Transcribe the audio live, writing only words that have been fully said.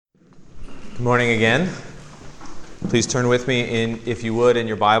Good morning again. Please turn with me, if you would, in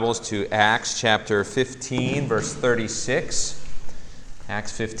your Bibles to Acts chapter 15, verse 36.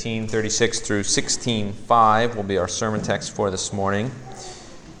 Acts 15, 36 through 16:5 will be our sermon text for this morning.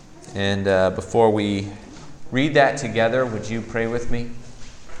 And before we read that together, would you pray with me?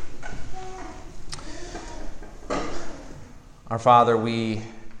 Our Father, we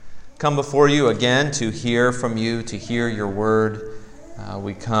come before you again to hear from you, to hear your word.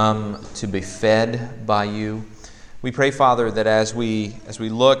 We come to be fed by you. We pray, Father, that as we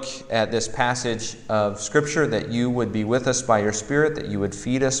look at this passage of Scripture, that you would be with us by your Spirit, that you would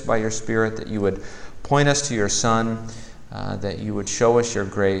feed us by your Spirit, that you would point us to your Son, that you would show us your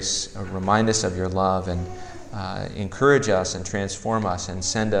grace, remind us of your love, and encourage us and transform us and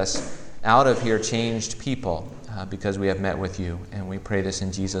send us out of here changed people because we have met with you. And we pray this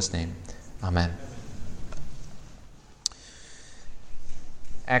in Jesus' name. Amen.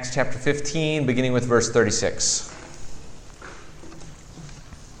 Acts chapter 15, beginning with verse 36.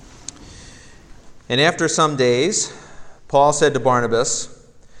 And after some days, Paul said to Barnabas,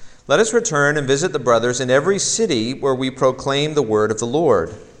 "Let us return and visit the brothers in every city where we proclaim the word of the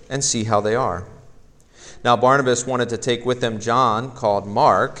Lord, and see how they are." Now Barnabas wanted to take with them John, called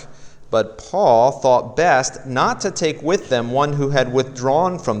Mark, but Paul thought best not to take with them one who had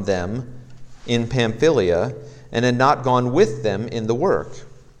withdrawn from them in Pamphylia and had not gone with them in the work.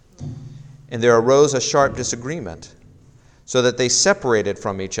 And there arose a sharp disagreement, so that they separated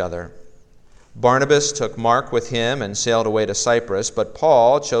from each other. Barnabas took Mark with him and sailed away to Cyprus, but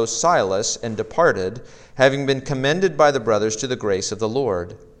Paul chose Silas and departed, having been commended by the brothers to the grace of the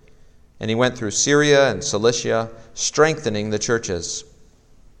Lord. And he went through Syria and Cilicia, strengthening the churches.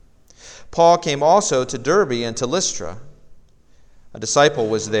 Paul came also to Derbe and to Lystra. A disciple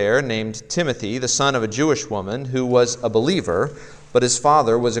was there named Timothy, the son of a Jewish woman, who was a believer, but his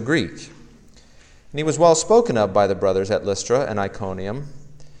father was a Greek. And he was well spoken of by the brothers at Lystra and Iconium.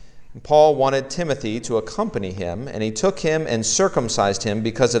 And Paul wanted Timothy to accompany him, and he took him and circumcised him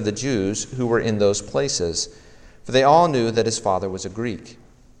because of the Jews who were in those places, for they all knew that his father was a Greek.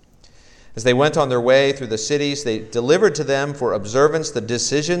 As they went on their way through the cities, they delivered to them for observance the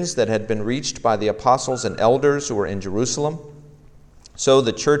decisions that had been reached by the apostles and elders who were in Jerusalem. So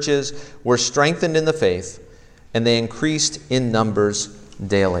the churches were strengthened in the faith, and they increased in numbers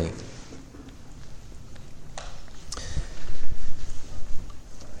daily.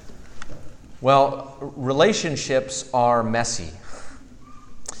 Well, relationships are messy.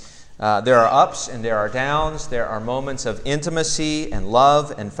 There are ups and there are downs. There are moments of intimacy and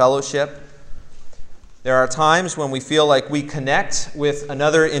love and fellowship. There are times when we feel like we connect with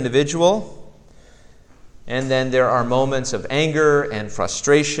another individual. And then there are moments of anger and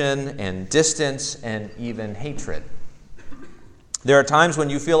frustration and distance and even hatred. There are times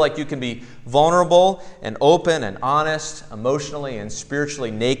when you feel like you can be vulnerable and open and honest, emotionally and spiritually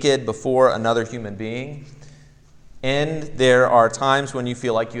naked before another human being. And there are times when you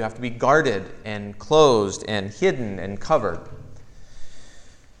feel like you have to be guarded and closed and hidden and covered.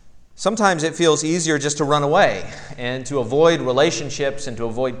 Sometimes it feels easier just to run away and to avoid relationships and to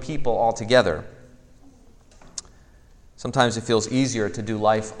avoid people altogether. Sometimes it feels easier to do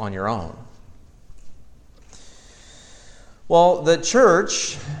life on your own. Well, the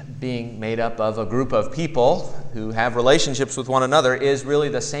church, being made up of a group of people who have relationships with one another, is really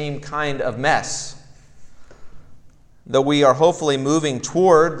the same kind of mess. Though we are hopefully moving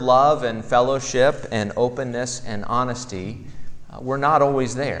toward love and fellowship and openness and honesty, we're not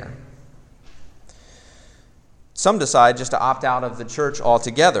always there. Some decide just to opt out of the church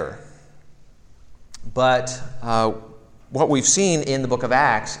altogether. But what we've seen in the book of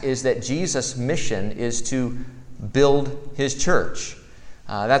Acts is that Jesus' mission is to build his church.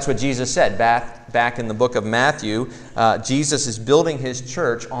 That's what Jesus said back in the book of Matthew. Jesus is building his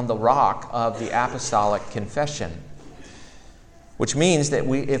church on the rock of the apostolic confession, which means that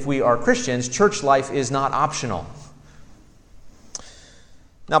if we are Christians, church life is not optional.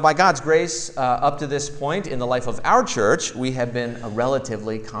 Now, by God's grace, up to this point in the life of our church, we have been a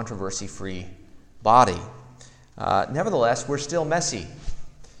relatively controversy-free body. Nevertheless, we're still messy.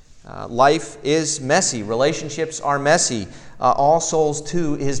 Life is messy. Relationships are messy. All Souls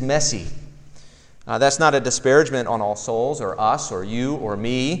 2 is messy. That's not a disparagement on All Souls or us or you or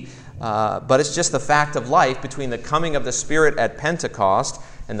me, but it's just the fact of life between the coming of the Spirit at Pentecost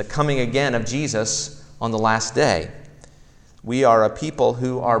and the coming again of Jesus on the last day. We are a people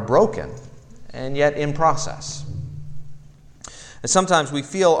who are broken and yet in process. And sometimes we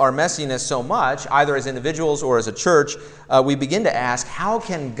feel our messiness so much, either as individuals or as a church, we begin to ask, how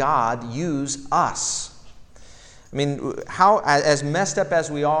can God use us? I mean, how, as messed up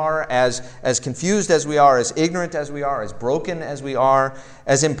as we are, as confused as we are, as ignorant as we are, as broken as we are,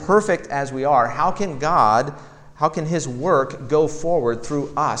 as imperfect as we are, how can His work go forward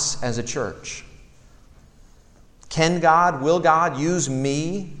through us as a church? Will God use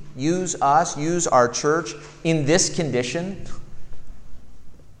me, use us, use our church in this condition?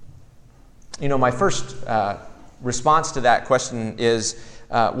 My first response to that question is,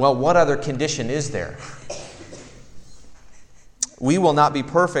 what other condition is there? We will not be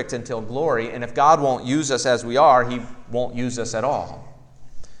perfect until glory, and if God won't use us as we are, He won't use us at all.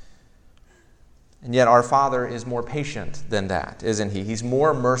 And yet our Father is more patient than that, isn't He? He's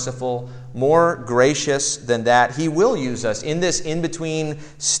more merciful, more gracious than that. He will use us in this in-between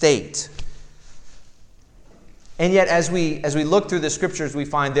state. And yet as we look through the Scriptures, we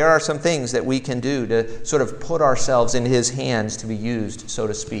find there are some things that we can do to sort of put ourselves in His hands to be used, so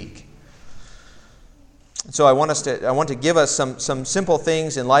to speak. So I want to give us some simple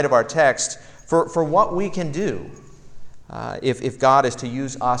things in light of our text for what we can do if God is to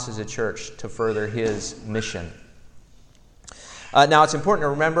use us as a church to further His mission. Now it's important to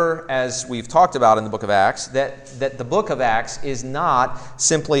remember, as we've talked about in the book of Acts, that the book of Acts is not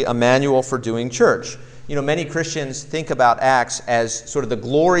simply a manual for doing church. Many Christians think about Acts as sort of the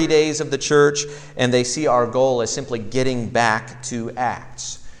glory days of the church, and they see our goal as simply getting back to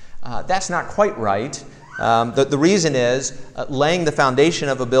Acts. That's not quite right. The reason is laying the foundation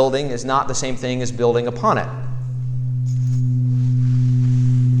of a building is not the same thing as building upon it.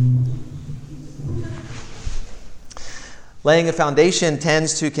 Laying a foundation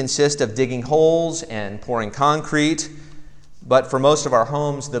tends to consist of digging holes and pouring concrete, but for most of our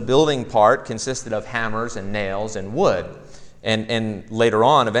homes, the building part consisted of hammers and nails and wood, and later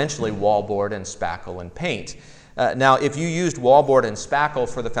on, eventually, wallboard and spackle and paint. Now, if you used wallboard and spackle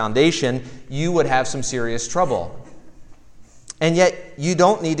for the foundation, you would have some serious trouble. And yet, you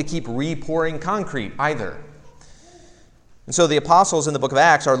don't need to keep re-pouring concrete either. And so the apostles in the book of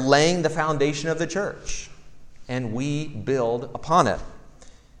Acts are laying the foundation of the church, and we build upon it.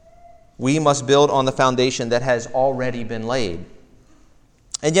 We must build on the foundation that has already been laid.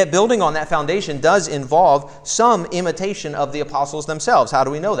 And yet building on that foundation does involve some imitation of the apostles themselves. How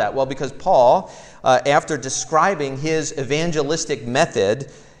do we know that? Well, because Paul, after describing his evangelistic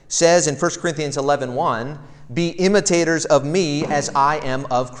method, says in 1 Corinthians 11:1, "Be imitators of me as I am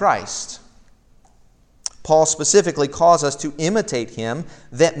of Christ." Paul specifically calls us to imitate him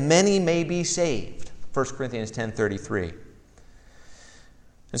that many may be saved. 1 Corinthians 10:33.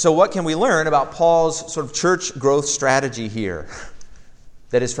 And so what can we learn about Paul's sort of church growth strategy here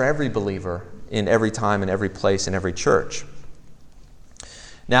that is for every believer in every time, in every place, in every church?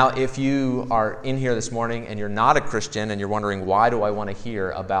 Now, if you are in here this morning and you're not a Christian and you're wondering, why do I want to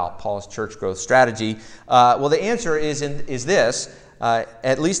hear about Paul's church growth strategy? Well, the answer is this,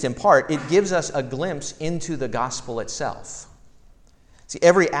 at least in part, it gives us a glimpse into the gospel itself. See,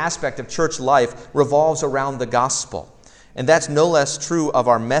 every aspect of church life revolves around the gospel. And that's no less true of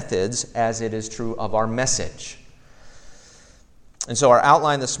our methods as it is true of our message. And so our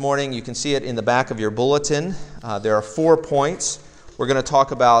outline this morning, you can see it in the back of your bulletin. There are 4 points. We're going to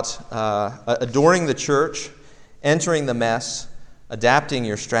talk about adoring the church, entering the mess, adapting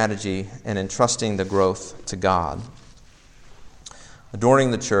your strategy, and entrusting the growth to God.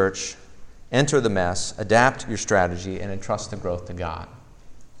 Adoring the church, enter the mess, adapt your strategy, and entrust the growth to God.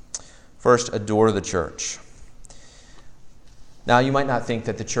 First, adore the church. Now, you might not think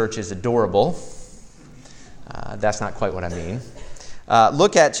that the church is adorable. That's not quite what I mean.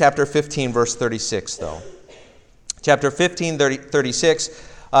 Look at chapter 15, verse 36, though. Chapter 15, 36,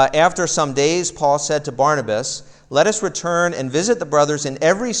 after some days, Paul said to Barnabas, "Let us return and visit the brothers in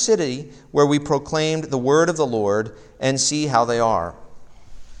every city where we proclaimed the word of the Lord and see how they are."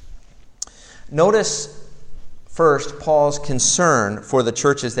 Notice first Paul's concern for the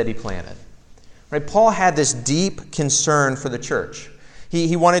churches that he planted. Right? Paul had this deep concern for the church.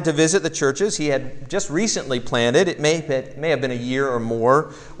 He wanted to visit the churches he had just recently planted. It may have been a year or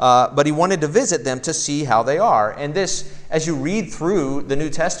more, but he wanted to visit them to see how they are. And this, as you read through the New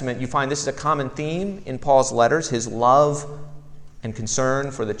Testament, you find this is a common theme in Paul's letters, his love and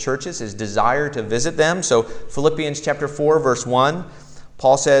concern for the churches, his desire to visit them. So Philippians chapter 4, verse 1,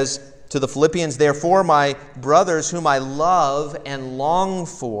 Paul says to the Philippians, "Therefore, my brothers whom I love and long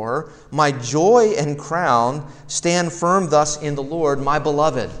for, my joy and crown, stand firm thus in the Lord, my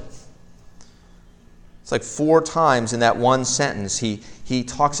beloved." It's like 4 times in that one sentence he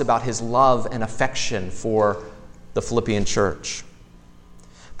talks about his love and affection for the Philippian church.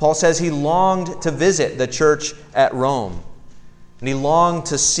 Paul says he longed to visit the church at Rome, and he longed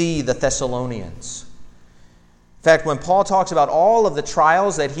to see the Thessalonians. In fact, when Paul talks about all of the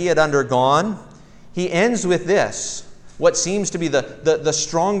trials that he had undergone, he ends with this, what seems to be the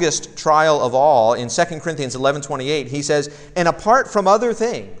strongest trial of all. In 2 Corinthians 11:28, he says, "And apart from other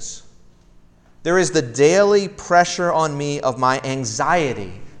things, there is the daily pressure on me of my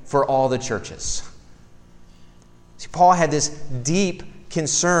anxiety for all the churches." See, Paul had this deep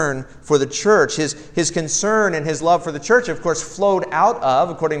concern for the church. His concern and his love for the church, of course, flowed out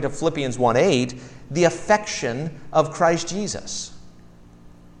of, according to Philippians 1:8, the affection of Christ Jesus.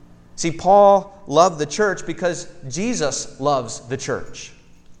 See, Paul loved the church because Jesus loves the church.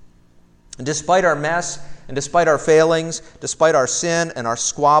 And despite our mess, and despite our failings, despite our sin and our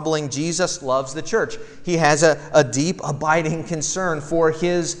squabbling, Jesus loves the church. He has a deep, abiding concern for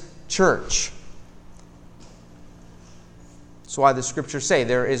his church. That's why the Scriptures say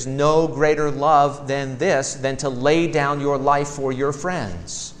there is no greater love than this, than to lay down your life for your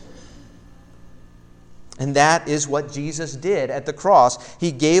friends. And that is what Jesus did at the cross.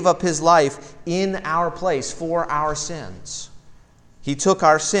 He gave up his life in our place for our sins. He took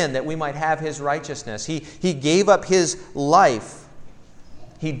our sin that we might have his righteousness. He gave up his life.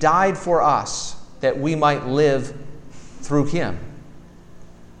 He died for us that we might live through him.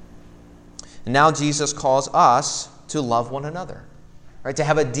 And now Jesus calls us to love one another, right? To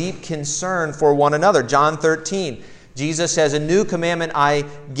have a deep concern for one another. John 13, Jesus says, "A new commandment I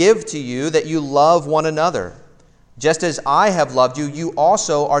give to you, that you love one another. Just as I have loved you, you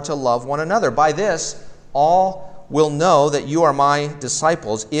also are to love one another. By this, all will know that you are my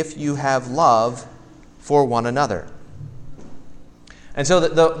disciples, if you have love for one another." And so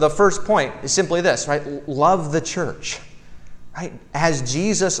the first point is simply this, right? Love the church. Right? As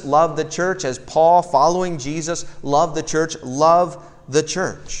Jesus loved the church, as Paul, following Jesus, loved the church, love the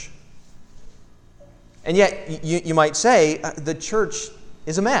church. And yet, you might say, the church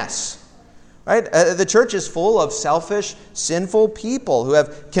is a mess. Right? The church is full of selfish, sinful people who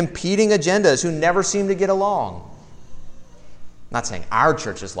have competing agendas, who never seem to get along. I'm not saying our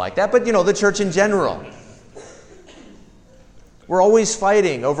church is like that, but the church in general. We're always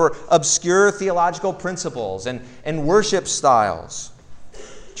fighting over obscure theological principles and worship styles.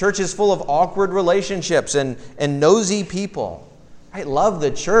 Church is full of awkward relationships and nosy people. Right? Love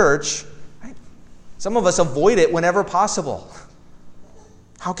the church. Right? Some of us avoid it whenever possible.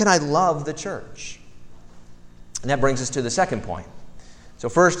 How can I love the church? And that brings us to the second point. So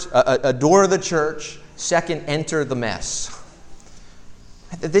first, adore the church. Second, enter the mess.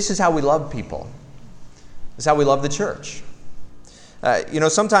 This is how we love people. This is how we love the church.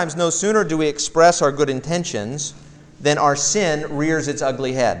 Sometimes no sooner do we express our good intentions than our sin rears its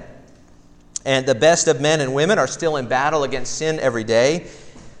ugly head. And the best of men and women are still in battle against sin every day.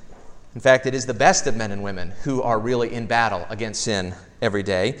 In fact, it is the best of men and women who are really in battle against sin every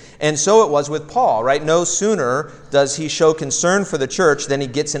day. And so it was with Paul, right? No sooner does he show concern for the church than he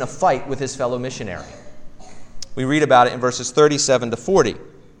gets in a fight with his fellow missionary. We read about it in verses 37 to 40.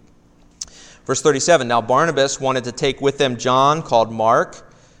 Verse 37, "Now Barnabas wanted to take with them John, called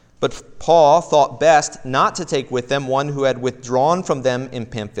Mark, but Paul thought best not to take with them one who had withdrawn from them in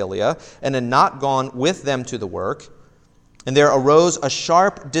Pamphylia and had not gone with them to the work. And there arose a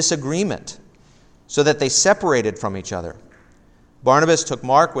sharp disagreement, so that they separated from each other. Barnabas took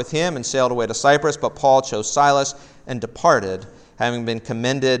Mark with him and sailed away to Cyprus, but Paul chose Silas and departed, having been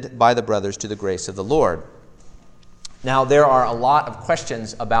commended by the brothers to the grace of the Lord." Now, there are a lot of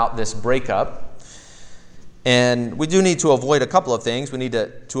questions about this breakup, and we do need to avoid a couple of things. We need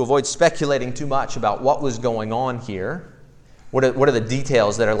to avoid speculating too much about what was going on here. What are the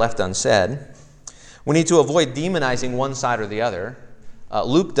details that are left unsaid? We need to avoid demonizing one side or the other.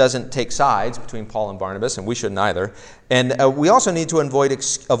 Luke doesn't take sides between Paul and Barnabas, and we shouldn't either. And we also need to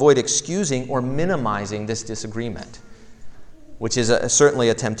avoid excusing or minimizing this disagreement, which is certainly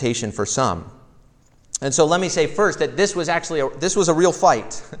a temptation for some. And so let me say first that this was a real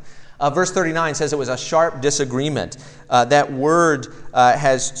fight. Verse 39 says it was a sharp disagreement. That word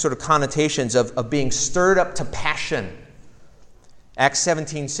has sort of connotations of being stirred up to passion. Acts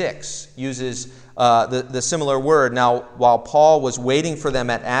 17:6 uses the similar word. Now, while Paul was waiting for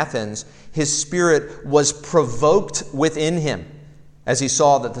them at Athens, his spirit was provoked within him as he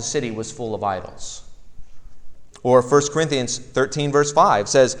saw that the city was full of idols. Or 1 Corinthians 13 verse 5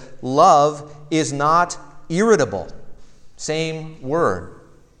 says, "Love is not irritable." Same word.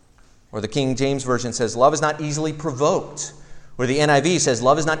 Or the King James Version says, "Love is not easily provoked." Or the NIV says,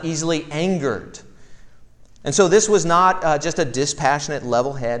 "Love is not easily angered." And so this was not just a dispassionate,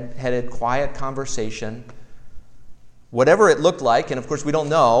 level-headed, quiet conversation. Whatever it looked like, and of course we don't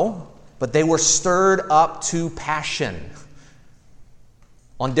know, but they were stirred up to passion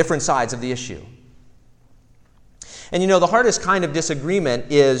on different sides of the issue. And the hardest kind of disagreement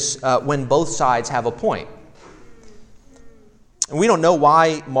is when both sides have a point. And we don't know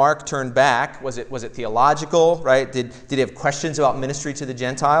why Mark turned back. Was it theological, right? Did he have questions about ministry to the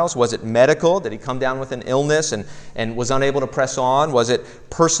Gentiles? Was it medical? Did he come down with an illness and was unable to press on? Was it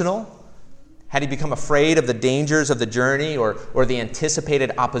personal? Had he become afraid of the dangers of the journey or the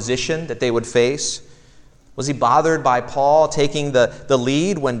anticipated opposition that they would face? Was he bothered by Paul taking the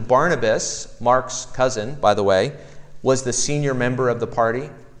lead when Barnabas, Mark's cousin, by the way, was the senior member of the party?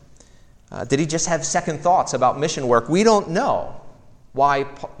 Did he just have second thoughts about mission work? We don't know why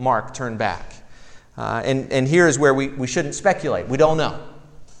Mark turned back. And here's where we shouldn't speculate. We don't know.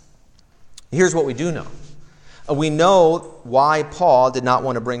 Here's what we do know. We know why Paul did not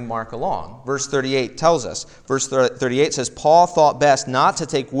want to bring Mark along. Verse 38 tells us. Verse 38 says, Paul thought best not to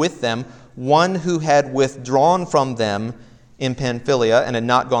take with them one who had withdrawn from them in Pamphylia and had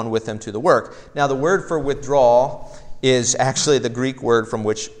not gone with them to the work. Now, the word for withdrawal is actually the Greek word from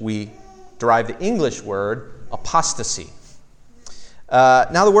which we derive the English word apostasy.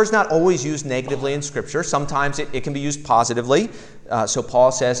 Now, the word's not always used negatively in Scripture. Sometimes it can be used positively. So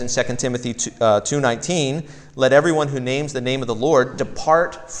Paul says in 2 Timothy 2:19, let everyone who names the name of the Lord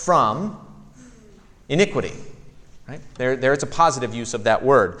depart from iniquity. Right? There it's a positive use of that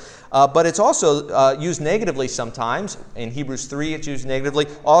word. But it's also used negatively sometimes. In Hebrews 3, it's used negatively.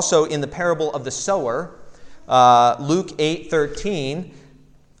 Also in the parable of the sower, Luke 8:13,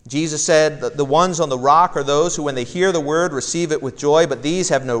 Jesus said, the ones on the rock are those who, when they hear the word, receive it with joy, but these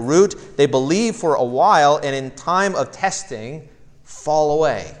have no root. They believe for a while, and in time of testing, fall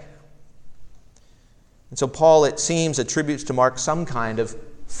away. And so Paul, it seems, attributes to Mark some kind of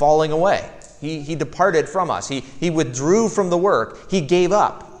falling away. He departed from us. He withdrew from the work. He gave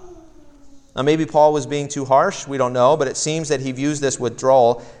up. Now, maybe Paul was being too harsh. We don't know, but it seems that he views this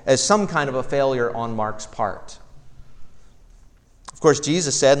withdrawal as some kind of a failure on Mark's part. Of course,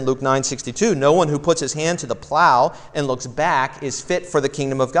 Jesus said in Luke 9:62, no one who puts his hand to the plow and looks back is fit for the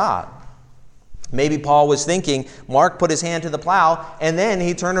kingdom of God. Maybe Paul was thinking Mark put his hand to the plow and then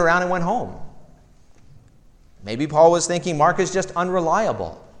he turned around and went home. Maybe Paul was thinking Mark is just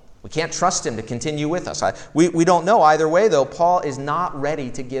unreliable. We can't trust him to continue with us. We don't know. Either way, though, Paul is not ready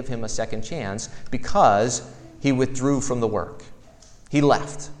to give him a second chance because he withdrew from the work. He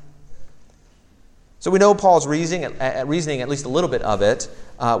left. So we know Paul's reasoning, at least a little bit of it.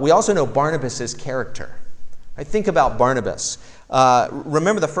 We also know Barnabas' character. Right? Think about Barnabas.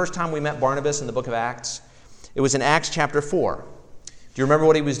 Remember the first time we met Barnabas in the book of Acts? It was in Acts chapter 4. Do you remember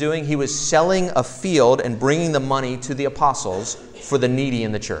what he was doing? He was selling a field and bringing the money to the apostles for the needy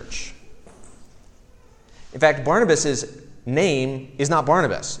in the church. In fact, Barnabas' name is not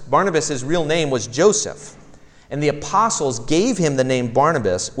Barnabas. Barnabas' real name was Joseph. And the apostles gave him the name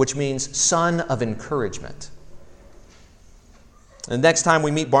Barnabas, which means son of encouragement. The next time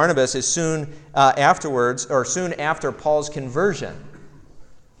we meet Barnabas is soon after Paul's conversion.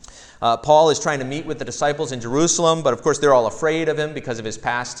 Paul is trying to meet with the disciples in Jerusalem, but of course they're all afraid of him because of his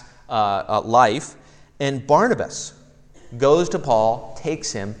past life. And Barnabas goes to Paul,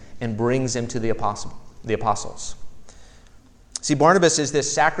 takes him, and brings him to the apostles. See, Barnabas is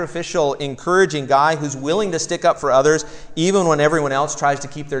this sacrificial, encouraging guy who's willing to stick up for others even when everyone else tries to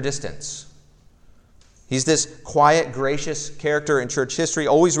keep their distance. He's this quiet, gracious character in church history,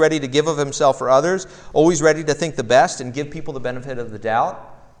 always ready to give of himself for others, always ready to think the best and give people the benefit of the doubt,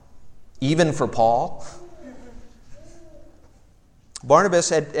 even for Paul. Barnabas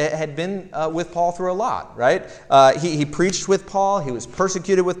had been with Paul through a lot, right? He preached with Paul. He was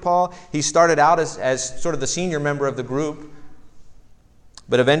persecuted with Paul. He started out as sort of the senior member of the group.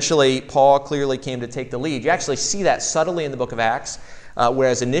 But eventually, Paul clearly came to take the lead. You actually see that subtly in the book of Acts,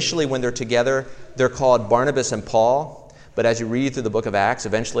 whereas initially when they're together, they're called Barnabas and Paul. But as you read through the book of Acts,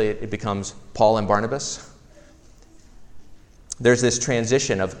 eventually it becomes Paul and Barnabas. There's this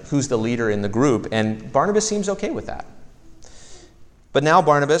transition of who's the leader in the group, and Barnabas seems okay with that. But now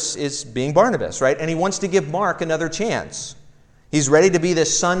Barnabas is being Barnabas, right? And he wants to give Mark another chance. He's ready to be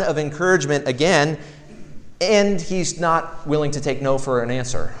this son of encouragement again, and he's not willing to take no for an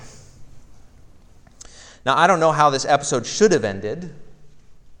answer. Now, I don't know how this episode should have ended.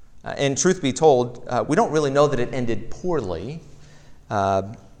 And truth be told, we don't really know that it ended poorly.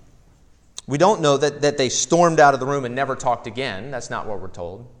 We don't know that they stormed out of the room and never talked again. That's not what we're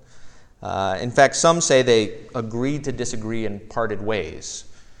told. In fact, some say they agreed to disagree and parted ways.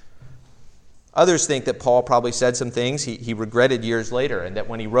 Others think that Paul probably said some things he regretted years later, and that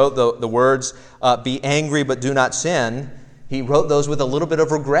when he wrote the words, be angry but do not sin, he wrote those with a little bit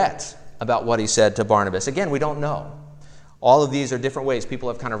of regret about what he said to Barnabas. Again, we don't know. All of these are different ways people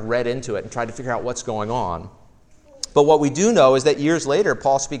have kind of read into it and tried to figure out what's going on. But what we do know is that years later,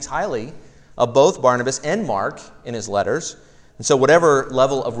 Paul speaks highly of both Barnabas and Mark in his letters. And so whatever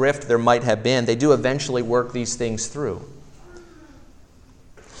level of rift there might have been, they do eventually work these things through.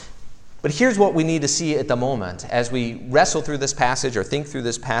 But here's what we need to see at the moment. As we wrestle through this passage or think through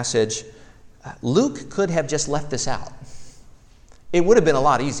this passage, Luke could have just left this out. It would have been a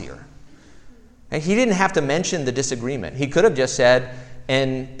lot easier. And he didn't have to mention the disagreement. He could have just said,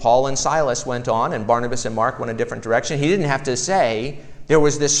 and Paul and Silas went on, and Barnabas and Mark went a different direction. He didn't have to say there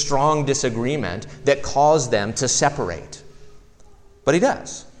was this strong disagreement that caused them to separate. But he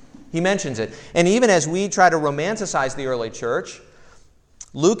does. He mentions it. And even as we try to romanticize the early church,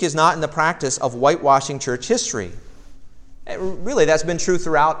 Luke is not in the practice of whitewashing church history. Really, that's been true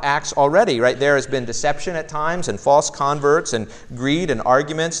throughout Acts already, right? There has been deception at times and false converts and greed and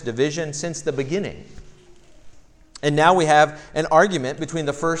arguments, division since the beginning. And now we have an argument between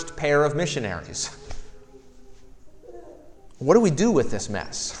the first pair of missionaries. What do we do with this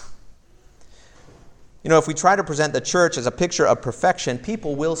mess? You know, if we try to present the church as a picture of perfection,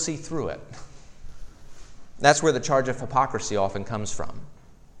 people will see through it. That's where the charge of hypocrisy often comes from.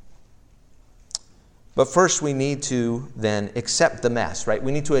 But first we need to then accept the mess, right?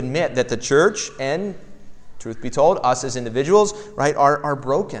 We need to admit that the church and, truth be told, us as individuals, right, are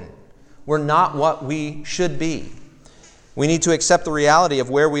broken. We're not what we should be. We need to accept the reality of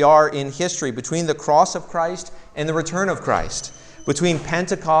where we are in history between the cross of Christ and the return of Christ, between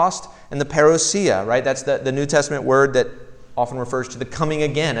Pentecost and the parousia, right? That's the New Testament word that often refers to the coming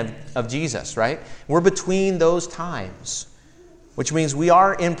again of Jesus, right? We're between those times, which means we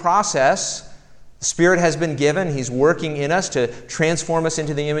are in process. The Spirit has been given. He's working in us to transform us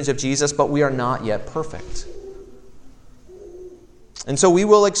into the image of Jesus, but we are not yet perfect. And so we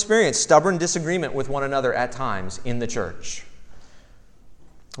will experience stubborn disagreement with one another at times in the church.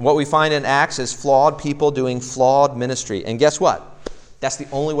 What we find in Acts is flawed people doing flawed ministry. And guess what? That's the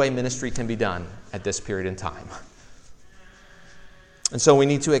only way ministry can be done at this period in time. And so we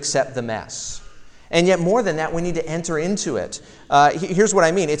need to accept the mess. And yet more than that, we need to enter into it. Here's what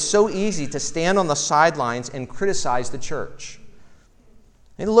I mean. It's so easy to stand on the sidelines and criticize the church.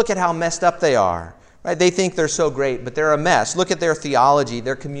 And look at how messed up they are. Right? They think they're so great, but they're a mess. Look at their theology,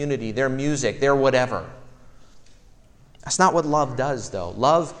 their community, their music, their whatever. That's not what love does, though.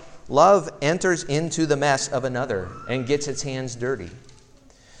 Love enters into the mess of another and gets its hands dirty.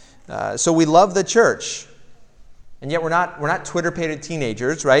 So we love the church, and yet we're not Twitter-pated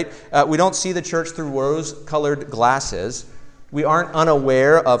teenagers, right? We don't see the church through rose-colored glasses. We aren't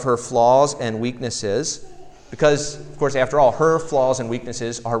unaware of her flaws and weaknesses, because, of course, after all, her flaws and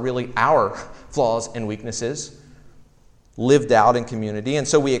weaknesses are really our flaws and weaknesses lived out in community. And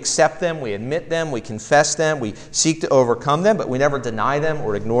so we accept them, we admit them, we confess them, we seek to overcome them, but we never deny them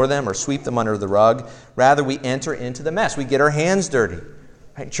or ignore them or sweep them under the rug. Rather, we enter into the mess. We get our hands dirty.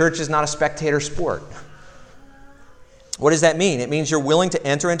 Right? Church is not a spectator sport. What does that mean? It means you're willing to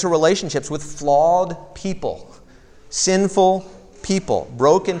enter into relationships with flawed people, sinful people,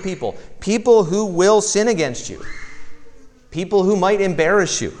 broken people, people who will sin against you, people who might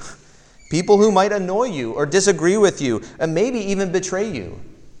embarrass you, people who might annoy you or disagree with you and maybe even betray you.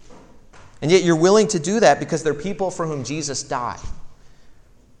 And yet you're willing to do that because they're people for whom Jesus died.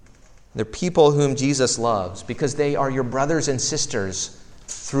 They're people whom Jesus loves because they are your brothers and sisters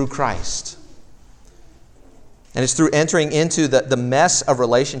through Christ. And it's through entering into the mess of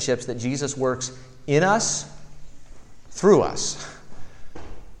relationships that Jesus works in us, through us.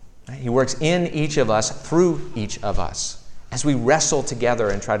 He works in each of us, through each of us, as we wrestle together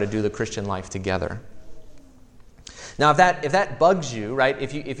and try to do the Christian life together. Now, if that bugs you, right,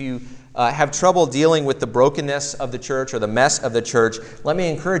 if you have trouble dealing with the brokenness of the church or the mess of the church, let me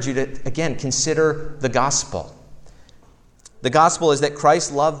encourage you to, again, consider the gospel. The gospel is that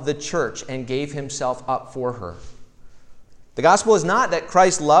Christ loved the church and gave himself up for her. The gospel is not that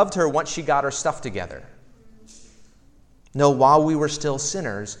Christ loved her once she got her stuff together. No, while we were still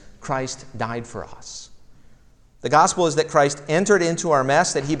sinners, Christ died for us. The gospel is that Christ entered into our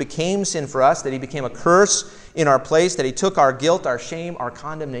mess, that he became sin for us, that he became a curse in our place, that he took our guilt, our shame, our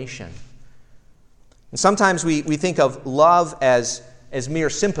condemnation. And sometimes we think of love as mere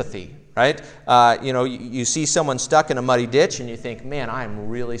sympathy, right? You see someone stuck in a muddy ditch and you think, man, I'm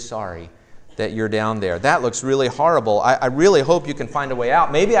really sorry that you're down there. That looks really horrible. I really hope you can find a way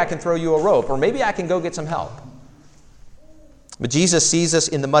out. Maybe I can throw you a rope, or maybe I can go get some help. But Jesus sees us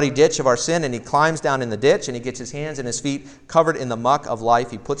in the muddy ditch of our sin, and he climbs down in the ditch, and he gets his hands and his feet covered in the muck of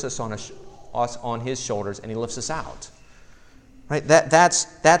life. He puts us on his shoulders, and he lifts us out. Right? That's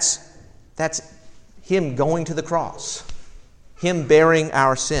him going to the cross, him bearing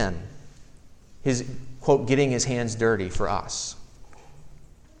our sin, his quote, getting his hands dirty for us.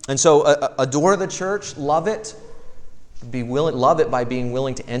 And so adore the church, love it, love it by being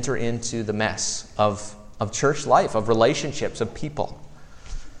willing to enter into the mess of church life, of relationships, of people.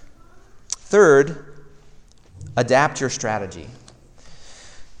 Third, adapt your strategy.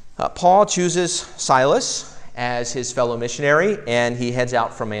 Paul chooses Silas as his fellow missionary, and he heads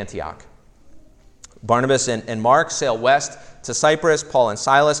out from Antioch. Barnabas and Mark sail west to Cyprus. Paul and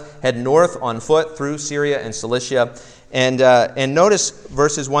Silas head north on foot through Syria and Cilicia. And notice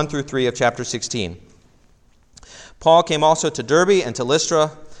verses 1 through 3 of chapter 16. Paul came also to Derbe and to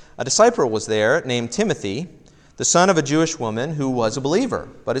Lystra. A disciple was there named Timothy, the son of a Jewish woman who was a believer,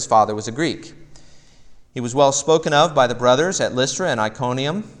 but his father was a Greek. He was well spoken of by the brothers at Lystra and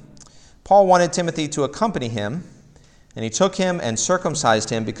Iconium. Paul wanted Timothy to accompany him, and he took him and circumcised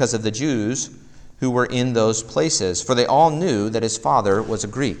him because of the Jews who were in those places, for they all knew that his father was a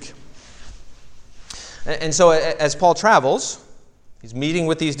Greek. And so as Paul travels, he's meeting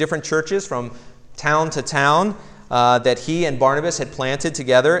with these different churches from town to town that he and Barnabas had planted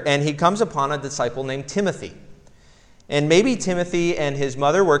together, and he comes upon a disciple named Timothy. And maybe Timothy and his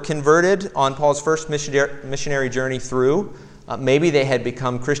mother were converted on Paul's first missionary journey through. Maybe they had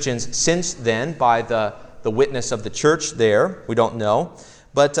become Christians since then by the witness of the church there. We don't know.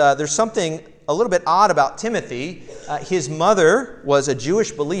 But there's something a little bit odd about Timothy. His mother was a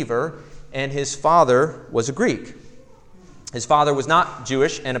Jewish believer, and his father was a Greek. His father was not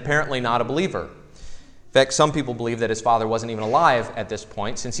Jewish and apparently not a believer. In fact, some people believe that his father wasn't even alive at this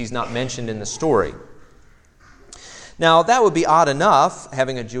point, since he's not mentioned in the story. Now, that would be odd enough,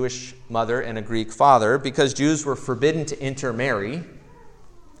 having a Jewish mother and a Greek father, because Jews were forbidden to intermarry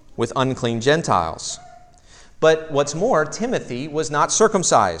with unclean Gentiles. But what's more, Timothy was not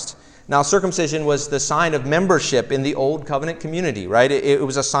circumcised. Now, circumcision was the sign of membership in the Old Covenant community, right? It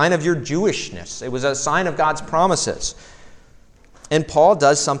was a sign of your Jewishness. It was a sign of God's promises. And Paul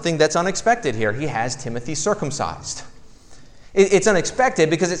does something that's unexpected here. He has Timothy circumcised. It's unexpected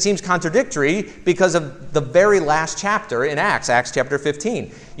because it seems contradictory because of the very last chapter in Acts chapter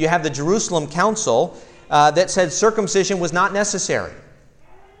 15. You have the Jerusalem Council that said circumcision was not necessary.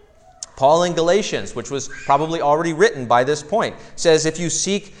 Paul in Galatians, which was probably already written by this point, says if you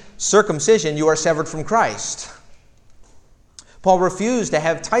seek circumcision, you are severed from Christ. Paul refused to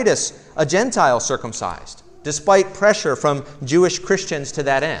have Titus, a Gentile, circumcised, despite pressure from Jewish Christians to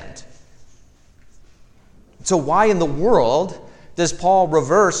that end. So why in the world does Paul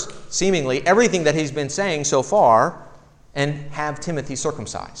reverse, seemingly, everything that he's been saying so far and have Timothy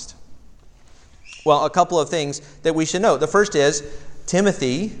circumcised? Well, a couple of things that we should note. The first is,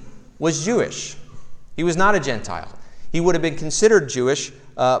 Timothy was Jewish. He was not a Gentile. He would have been considered Jewish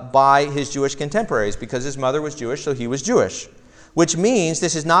by his Jewish contemporaries because his mother was Jewish, so he was Jewish. Which means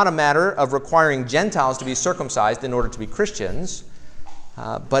this is not a matter of requiring Gentiles to be circumcised in order to be Christians,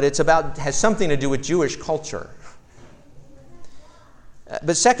 but has something to do with Jewish culture.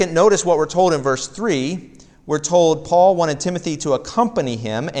 But second, notice what we're told in verse 3. We're told Paul wanted Timothy to accompany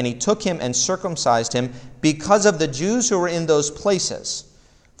him, and he took him and circumcised him because of the Jews who were in those places,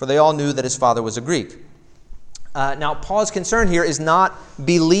 for they all knew that his father was a Greek. Now, Paul's concern here is not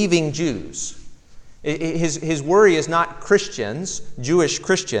believing Jews. His worry is not Christians, Jewish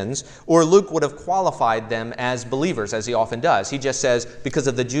Christians, or Luke would have qualified them as believers, as he often does. He just says, because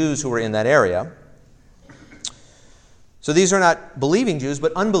of the Jews who were in that area. So these are not believing Jews,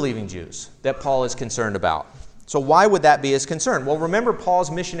 but unbelieving Jews that Paul is concerned about. So why would that be his concern? Well, remember Paul's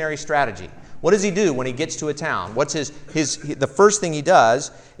missionary strategy. What does he do when he gets to a town? What's the first thing he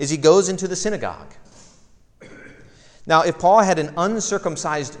does is he goes into the synagogue. Now, if Paul had an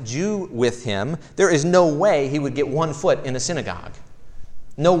uncircumcised Jew with him, there is no way he would get one foot in a synagogue.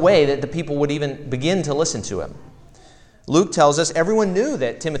 No way that the people would even begin to listen to him. Luke tells us everyone knew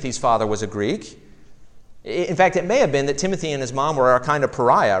that Timothy's father was a Greek. In fact, it may have been that Timothy and his mom were a kind of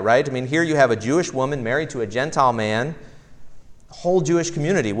pariah, right? I mean, here you have a Jewish woman married to a Gentile man. The whole Jewish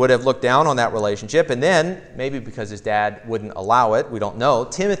community would have looked down on that relationship. And then, maybe because his dad wouldn't allow it, we don't know,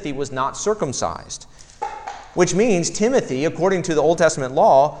 Timothy was not circumcised. Which means Timothy, according to the Old Testament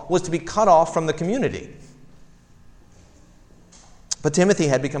law, was to be cut off from the community. But Timothy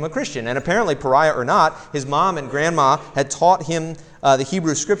had become a Christian, and apparently, pariah or not, his mom and grandma had taught him the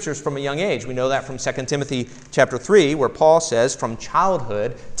Hebrew Scriptures from a young age. We know that from 2 Timothy chapter 3, where Paul says, from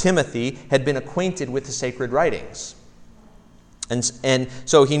childhood, Timothy had been acquainted with the sacred writings. And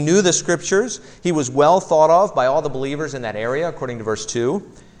so he knew the Scriptures. He was well thought of by all the believers in that area, according to verse 2.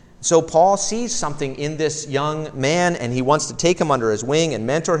 So Paul sees something in this young man, and he wants to take him under his wing and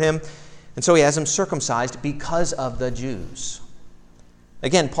mentor him. And so he has him circumcised because of the Jews.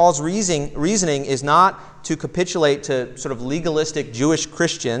 Again, Paul's reasoning is not to capitulate to sort of legalistic Jewish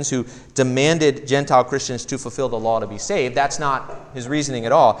Christians who demanded Gentile Christians to fulfill the law to be saved. That's not his reasoning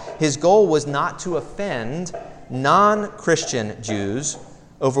at all. His goal was not to offend non-Christian Jews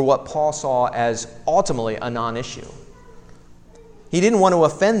over what Paul saw as ultimately a non-issue. He didn't want to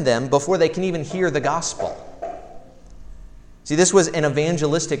offend them before they can even hear the gospel. See, this was an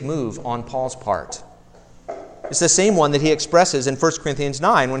evangelistic move on Paul's part. It's the same one that he expresses in 1 Corinthians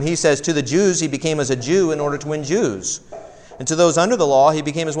 9 when he says, to the Jews he became as a Jew in order to win Jews. And to those under the law he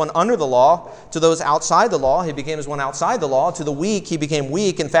became as one under the law. To those outside the law he became as one outside the law. To the weak he became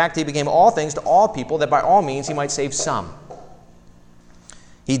weak. In fact, he became all things to all people, that by all means he might save some.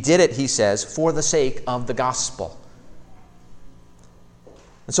 He did it, he says, for the sake of the gospel.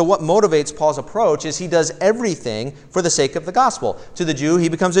 And so what motivates Paul's approach is he does everything for the sake of the gospel. To the Jew, he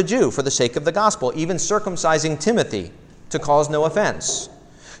becomes a Jew for the sake of the gospel, even circumcising Timothy to cause no offense.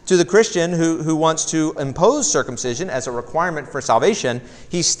 To the Christian who wants to impose circumcision as a requirement for salvation,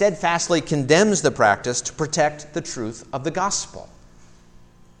 he steadfastly condemns the practice to protect the truth of the gospel.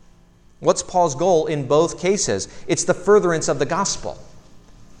 What's Paul's goal in both cases? It's the furtherance of the gospel.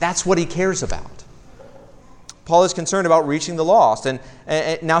 That's what he cares about. Paul is concerned about reaching the lost. And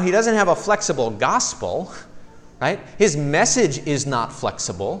now he doesn't have a flexible gospel, right? His message is not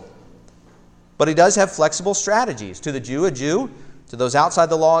flexible, but he does have flexible strategies. To the Jew, a Jew. To those outside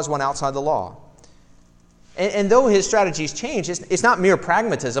the law is one outside the law. And though his strategies change, it's not mere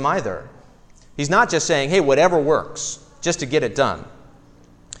pragmatism either. He's not just saying, hey, whatever works, just to get it done.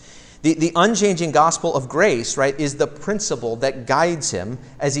 The unchanging gospel of grace, right, is the principle that guides him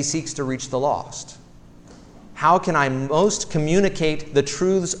as he seeks to reach the lost. How can I most communicate the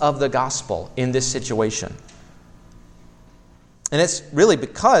truths of the gospel in this situation? And it's really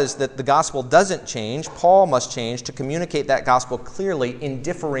because that the gospel doesn't change, Paul must change to communicate that gospel clearly in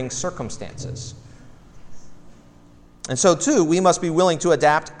differing circumstances. And so, too, we must be willing to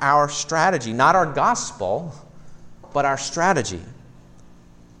adapt our strategy, not our gospel, but our strategy,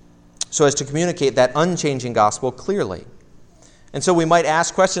 so as to communicate that unchanging gospel clearly. And so we might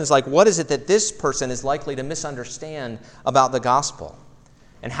ask questions like, what is it that this person is likely to misunderstand about the gospel?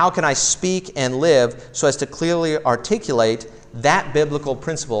 And how can I speak and live so as to clearly articulate that biblical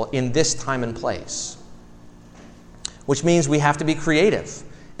principle in this time and place? Which means we have to be creative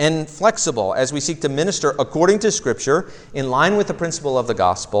and flexible as we seek to minister according to Scripture, in line with the principle of the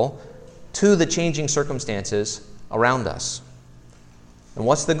gospel, to the changing circumstances around us. And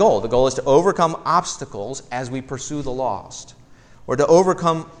what's the goal? The goal is to overcome obstacles as we pursue the lost, or to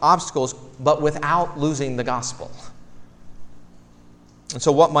overcome obstacles but without losing the gospel. And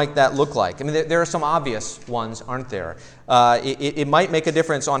so what might that look like? I mean, there are some obvious ones, aren't there? It might make a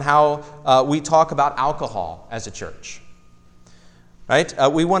difference on how we talk about alcohol as a church. Right?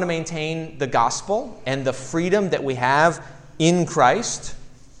 We want to maintain the gospel and the freedom that we have in Christ,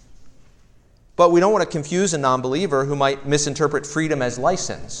 but we don't want to confuse a non-believer who might misinterpret freedom as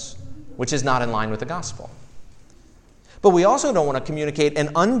license, which is not in line with the gospel. But we also don't want to communicate an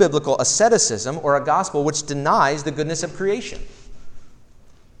unbiblical asceticism or a gospel which denies the goodness of creation.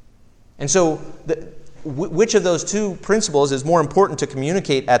 And so which of those two principles is more important to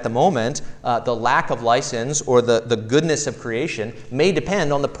communicate at the moment, the lack of license or the goodness of creation, may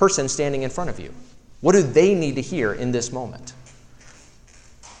depend on the person standing in front of you. What do they need to hear in this moment?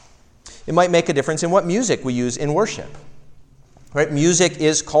 It might make a difference in what music we use in worship. Right? Music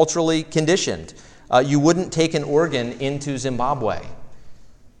is culturally conditioned. You wouldn't take an organ into Zimbabwe.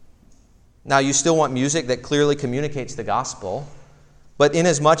 Now, you still want music that clearly communicates the gospel, but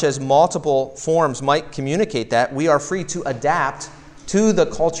inasmuch as multiple forms might communicate that, we are free to adapt to the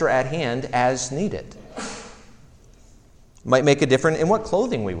culture at hand as needed. It might make a difference in what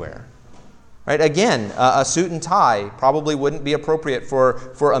clothing we wear. Right? Again, a suit and tie probably wouldn't be appropriate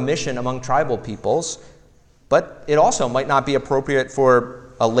for a mission among tribal peoples, but it also might not be appropriate for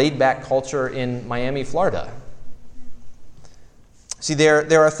a laid-back culture in Miami, Florida. See,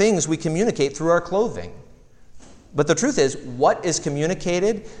 there are things we communicate through our clothing. But the truth is, what is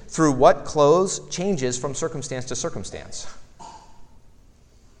communicated through what clothes changes from circumstance to circumstance.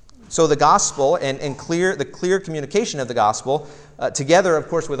 So the gospel and the clear communication of the gospel, together, of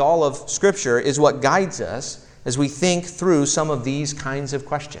course, with all of Scripture, is what guides us as we think through some of these kinds of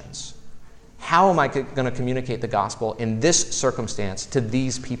questions. How am I going to communicate the gospel in this circumstance to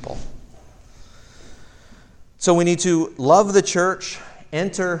these people? So we need to love the church,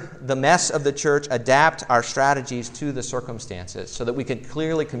 enter the mess of the church, adapt our strategies to the circumstances so that we can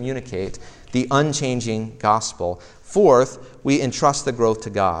clearly communicate the unchanging gospel. Fourth, we entrust the growth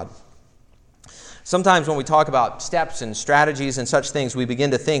to God. Sometimes when we talk about steps and strategies and such things, we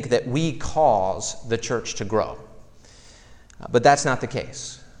begin to think that we cause the church to grow. But that's not the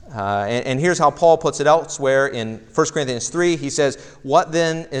case. And here's how Paul puts it elsewhere in 1 Corinthians 3. He says, "What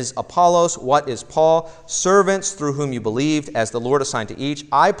then is Apollos? What is Paul? Servants through whom you believed, as the Lord assigned to each.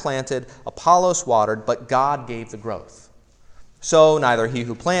 I planted, Apollos watered, but God gave the growth. So neither he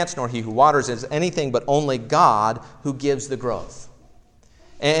who plants nor he who waters is anything, but only God who gives the growth."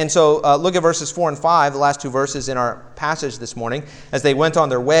 And so look at verses 4 and 5, the last two verses in our passage this morning. "As they went on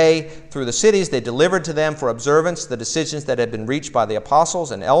their way through the cities, they delivered to them for observance the decisions that had been reached by the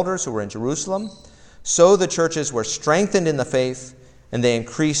apostles and elders who were in Jerusalem. So the churches were strengthened in the faith, and they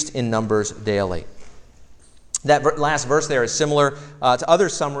increased in numbers daily." That last verse there is similar to other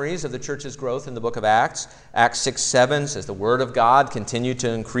summaries of the church's growth in the book of Acts. Acts 6:7 says the word of God continued to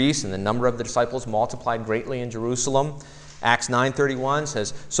increase, and the number of the disciples multiplied greatly in Jerusalem. Acts 9:31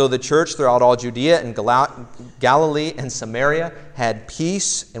 says, "So the church throughout all Judea and Galilee and Samaria had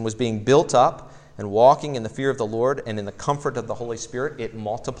peace and was being built up and walking in the fear of the Lord and in the comfort of the Holy Spirit. It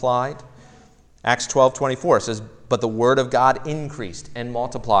multiplied." Acts 12:24 says, "But the word of God increased and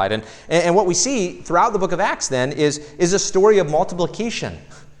multiplied." And what we see throughout the book of Acts then is a story of multiplication.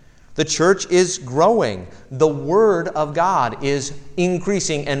 The church is growing. The word of God is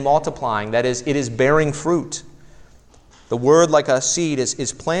increasing and multiplying. That is, it is bearing fruit. The word, like a seed,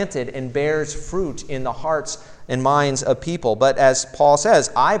 is planted and bears fruit in the hearts and minds of people. But as Paul says,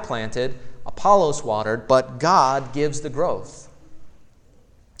 "I planted, Apollos watered, but God gives the growth."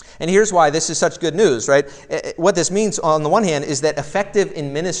 And here's why this is such good news, right? What this means, on the one hand, is that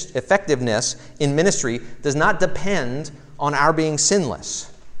effectiveness in ministry does not depend on our being sinless.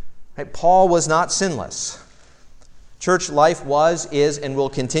 Right? Paul was not sinless. Church life was, is, and will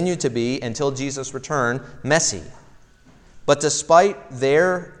continue to be, until Jesus' return, messy. But despite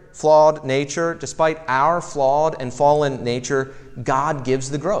their flawed nature, despite our flawed and fallen nature, God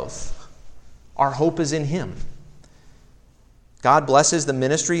gives the growth. Our hope is in Him. God blesses the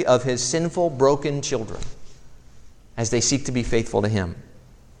ministry of His sinful, broken children as they seek to be faithful to Him.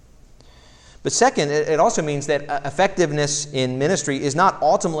 But second, it also means that effectiveness in ministry is not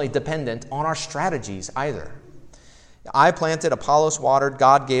ultimately dependent on our strategies either. "I planted, Apollos watered,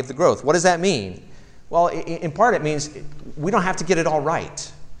 God gave the growth." What does that mean? Well, in part it means we don't have to get it all right.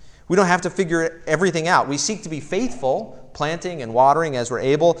 We don't have to figure everything out. We seek to be faithful, planting and watering as we're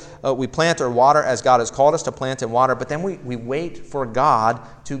able. We plant or water as God has called us to plant and water, but then we wait for God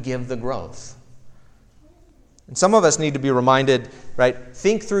to give the growth. And some of us need to be reminded, right,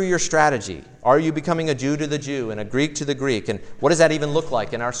 think through your strategy. Are you becoming a Jew to the Jew and a Greek to the Greek? And what does that even look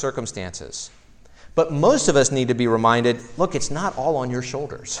like in our circumstances? But most of us need to be reminded, look, it's not all on your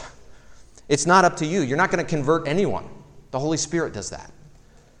shoulders. It's not up to you. You're not going to convert anyone. The Holy Spirit does that.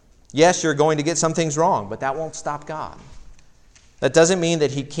 Yes, you're going to get some things wrong, but that won't stop God. That doesn't mean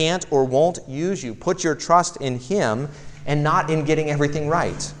that He can't or won't use you. Put your trust in Him and not in getting everything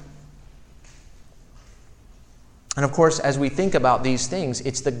right. And of course, as we think about these things,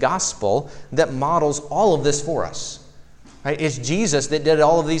 it's the gospel that models all of this for us. Right? It's Jesus that did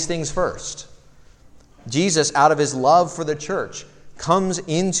all of these things first. Jesus, out of His love for the church, comes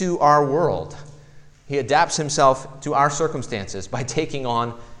into our world. He adapts Himself to our circumstances by taking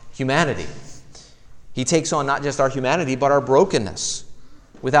on humanity. He takes on not just our humanity, but our brokenness.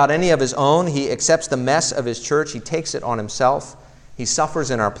 Without any of His own, He accepts the mess of His church. He takes it on Himself. He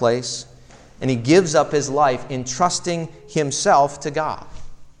suffers in our place. And He gives up His life entrusting Himself to God.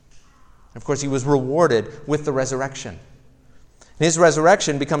 Of course, He was rewarded with the resurrection. And His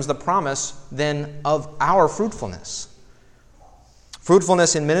resurrection becomes the promise then of our fruitfulness.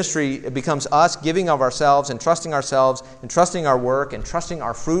 Fruitfulness in ministry becomes us giving of ourselves and trusting our work and trusting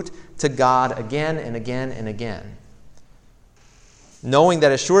our fruit to God again and again and again. Knowing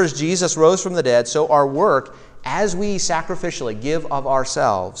that as sure as Jesus rose from the dead, so our work, as we sacrificially give of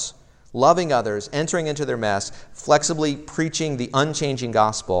ourselves, loving others, entering into their mess, flexibly preaching the unchanging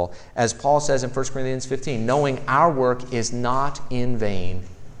gospel, as Paul says in 1 Corinthians 15, knowing our work is not in vain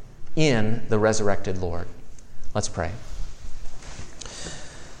in the resurrected Lord. Let's pray.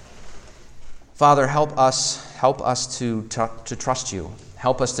 Father, help us to trust You.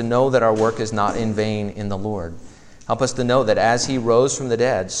 Help us to know that our work is not in vain in the Lord. Help us to know that as He rose from the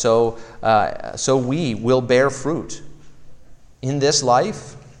dead, so we will bear fruit in this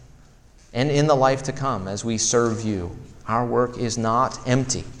life and in the life to come as we serve You. Our work is not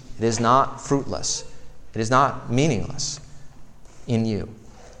empty. It is not fruitless. It is not meaningless in You.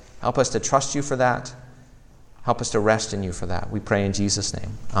 Help us to trust You for that. Help us to rest in You for that. We pray in Jesus'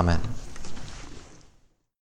 name. Amen.